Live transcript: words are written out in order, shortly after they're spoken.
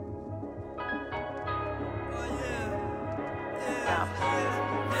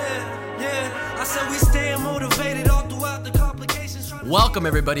so we stay motivated all throughout the complications. Welcome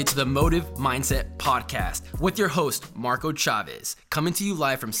everybody to the Motive Mindset Podcast with your host, Marco Chavez, coming to you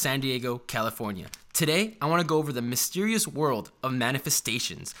live from San Diego, California. Today, I want to go over the mysterious world of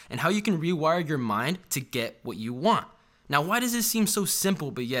manifestations and how you can rewire your mind to get what you want. Now, why does this seem so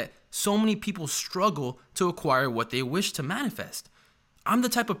simple, but yet so many people struggle to acquire what they wish to manifest? I'm the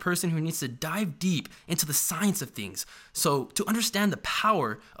type of person who needs to dive deep into the science of things. So to understand the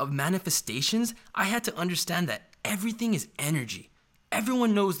power of manifestations, I had to understand that everything is energy.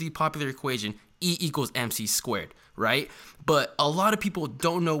 Everyone knows the popular equation E equals MC squared, right? But a lot of people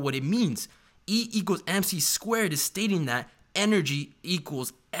don't know what it means. E equals MC squared is stating that energy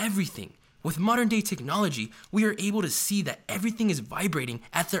equals everything. With modern day technology, we are able to see that everything is vibrating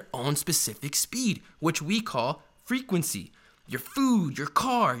at their own specific speed, which we call frequency. Your food, your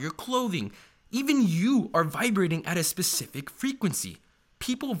car, your clothing, even you are vibrating at a specific frequency.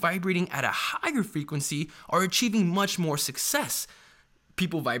 People vibrating at a higher frequency are achieving much more success.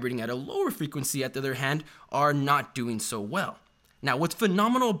 People vibrating at a lower frequency, at the other hand, are not doing so well. Now, what's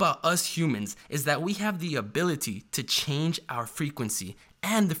phenomenal about us humans is that we have the ability to change our frequency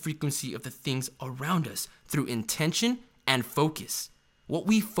and the frequency of the things around us through intention and focus. What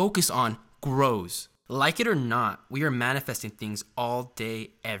we focus on grows. Like it or not, we are manifesting things all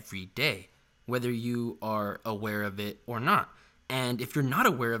day, every day, whether you are aware of it or not. And if you're not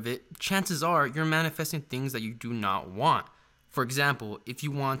aware of it, chances are you're manifesting things that you do not want. For example, if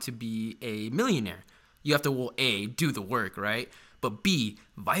you want to be a millionaire, you have to, well, A, do the work, right? But B,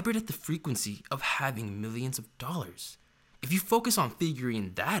 vibrate at the frequency of having millions of dollars. If you focus on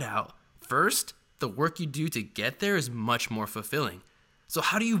figuring that out first, the work you do to get there is much more fulfilling. So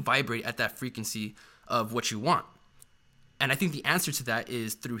how do you vibrate at that frequency of what you want? And I think the answer to that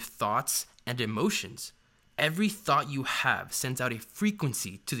is through thoughts and emotions. Every thought you have sends out a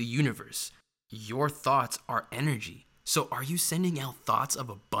frequency to the universe. Your thoughts are energy. So are you sending out thoughts of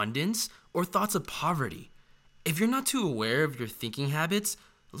abundance or thoughts of poverty? If you're not too aware of your thinking habits,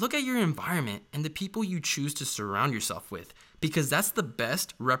 look at your environment and the people you choose to surround yourself with, because that's the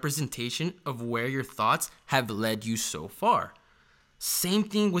best representation of where your thoughts have led you so far. Same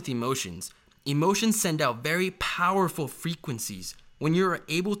thing with emotions. Emotions send out very powerful frequencies. When you're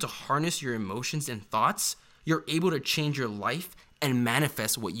able to harness your emotions and thoughts, you're able to change your life and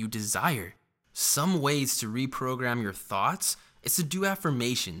manifest what you desire. Some ways to reprogram your thoughts is to do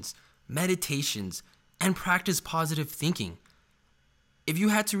affirmations, meditations, and practice positive thinking. If you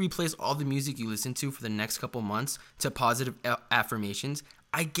had to replace all the music you listen to for the next couple months to positive affirmations,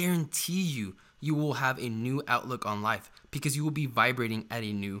 I guarantee you will have a new outlook on life because you will be vibrating at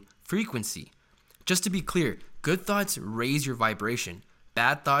a new frequency. Just to be clear, good thoughts raise your vibration.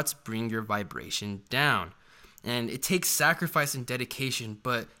 Bad thoughts bring your vibration down. And it takes sacrifice and dedication,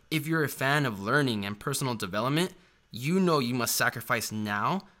 but if you're a fan of learning and personal development, you know you must sacrifice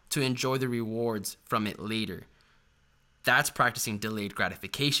now to enjoy the rewards from it later. That's practicing delayed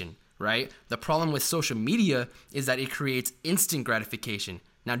gratification, right? The problem with social media is that it creates instant gratification.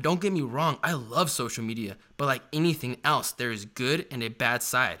 Now, don't get me wrong, I love social media, but like anything else, there is good and a bad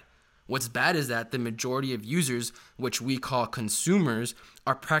side. What's bad is that the majority of users, which we call consumers,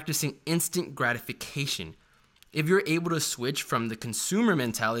 are practicing instant gratification. If you're able to switch from the consumer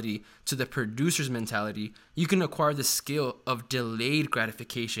mentality to the producer's mentality, you can acquire the skill of delayed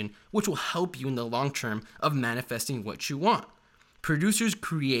gratification, which will help you in the long term of manifesting what you want. Producers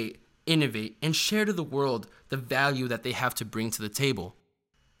create, innovate, and share to the world the value that they have to bring to the table.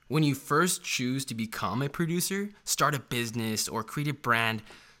 When you first choose to become a producer, start a business or create a brand,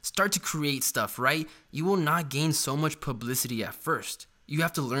 start to create stuff, right? You will not gain so much publicity at first. You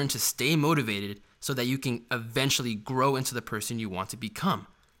have to learn to stay motivated so that you can eventually grow into the person you want to become.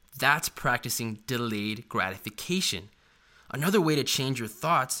 That's practicing delayed gratification. Another way to change your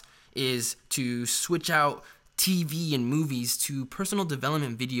thoughts is to switch out TV and movies to personal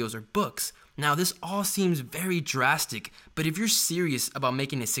development videos or books. Now, this all seems very drastic, but if you're serious about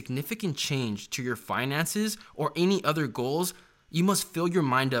making a significant change to your finances or any other goals, you must fill your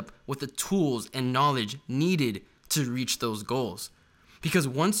mind up with the tools and knowledge needed to reach those goals. Because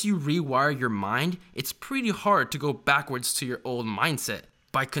once you rewire your mind, it's pretty hard to go backwards to your old mindset.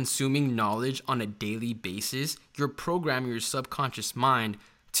 By consuming knowledge on a daily basis, you're programming your subconscious mind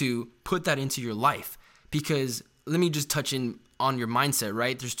to put that into your life. Because let me just touch in on your mindset,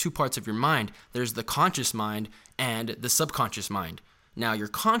 right? There's two parts of your mind. There's the conscious mind and the subconscious mind. Now, your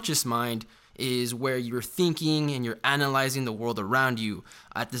conscious mind is where you're thinking and you're analyzing the world around you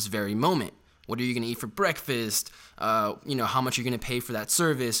at this very moment. What are you going to eat for breakfast? How much you're going to pay for that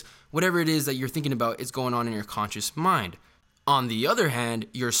service? Whatever it is that you're thinking about is going on in your conscious mind. On the other hand,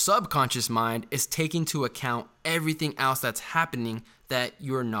 your subconscious mind is taking into account everything else that's happening that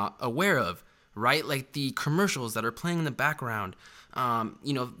you're not aware of, right? Like the commercials that are playing in the background,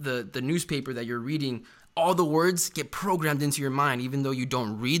 the newspaper that you're reading, all the words get programmed into your mind even though you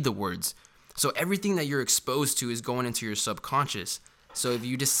don't read the words. So everything that you're exposed to is going into your subconscious. So if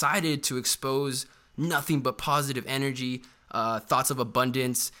you decided to expose nothing but positive energy, thoughts of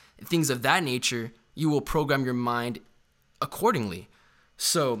abundance, things of that nature, you will program your mind accordingly.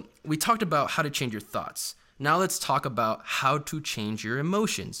 So we talked about how to change your thoughts. Now let's talk about how to change your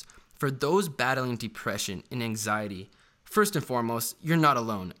emotions. For those battling depression and anxiety, first and foremost, you're not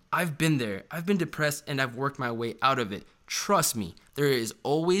alone. I've been there. I've been depressed and I've worked my way out of it. Trust me, there is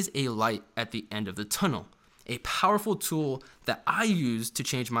always a light at the end of the tunnel. A powerful tool that I use to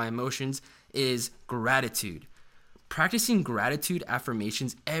change my emotions is gratitude. Practicing gratitude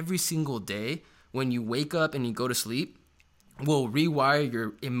affirmations every single day when you wake up and you go to sleep will rewire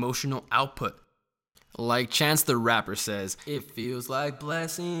your emotional output. Like Chance the Rapper says, it feels like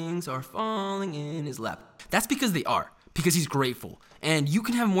blessings are falling in his lap. That's because they are, because he's grateful. And you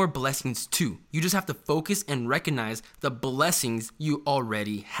can have more blessings too. You just have to focus and recognize the blessings you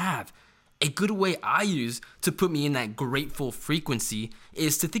already have. A good way I use to put me in that grateful frequency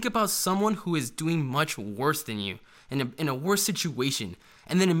is to think about someone who is doing much worse than you, in a worse situation,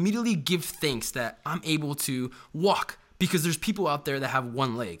 and then immediately give thanks that I'm able to walk, because there's people out there that have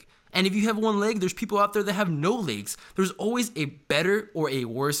one leg. And if you have one leg, there's people out there that have no legs. There's always a better or a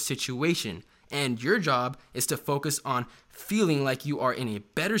worse situation. And your job is to focus on feeling like you are in a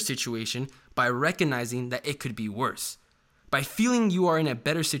better situation by recognizing that it could be worse. By feeling you are in a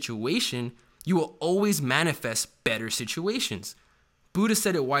better situation, you will always manifest better situations. Buddha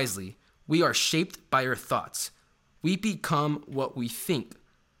said it wisely, we are shaped by our thoughts. We become what we think.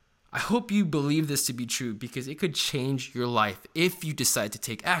 I hope you believe this to be true because it could change your life if you decide to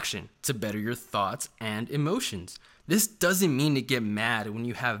take action to better your thoughts and emotions. This doesn't mean to get mad when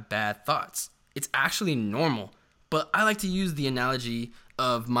you have bad thoughts. It's actually normal, but I like to use the analogy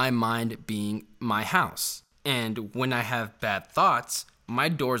of my mind being my house. And when I have bad thoughts, my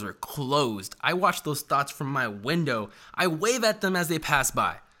doors are closed. I watch those thoughts from my window. I wave at them as they pass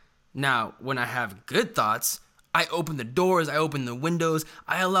by. Now, when I have good thoughts, I open the doors, I open the windows,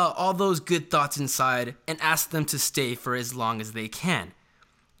 I allow all those good thoughts inside and ask them to stay for as long as they can.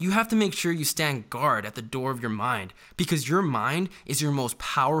 You have to make sure you stand guard at the door of your mind because your mind is your most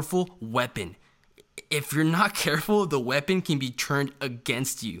powerful weapon. If you're not careful, the weapon can be turned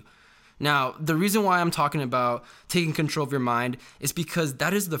against you. Now, the reason why I'm talking about taking control of your mind is because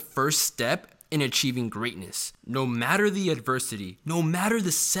that is the first step in achieving greatness. No matter the adversity, no matter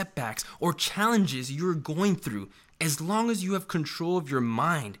the setbacks or challenges you're going through, as long as you have control of your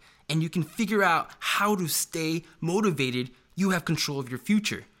mind and you can figure out how to stay motivated, you have control of your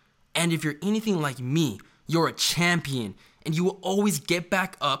future. And if you're anything like me, you're a champion and you will always get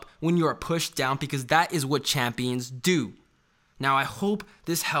back up when you are pushed down because that is what champions do. Now, I hope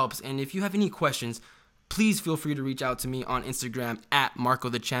this helps, and if you have any questions, please feel free to reach out to me on Instagram at Marco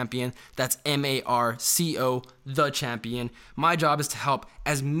the Champion. That's MARCO the Champion. My job is to help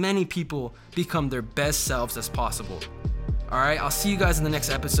as many people become their best selves as possible. All right, I'll see you guys in the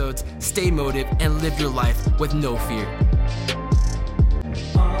next episodes. Stay motivated and live your life with no fear.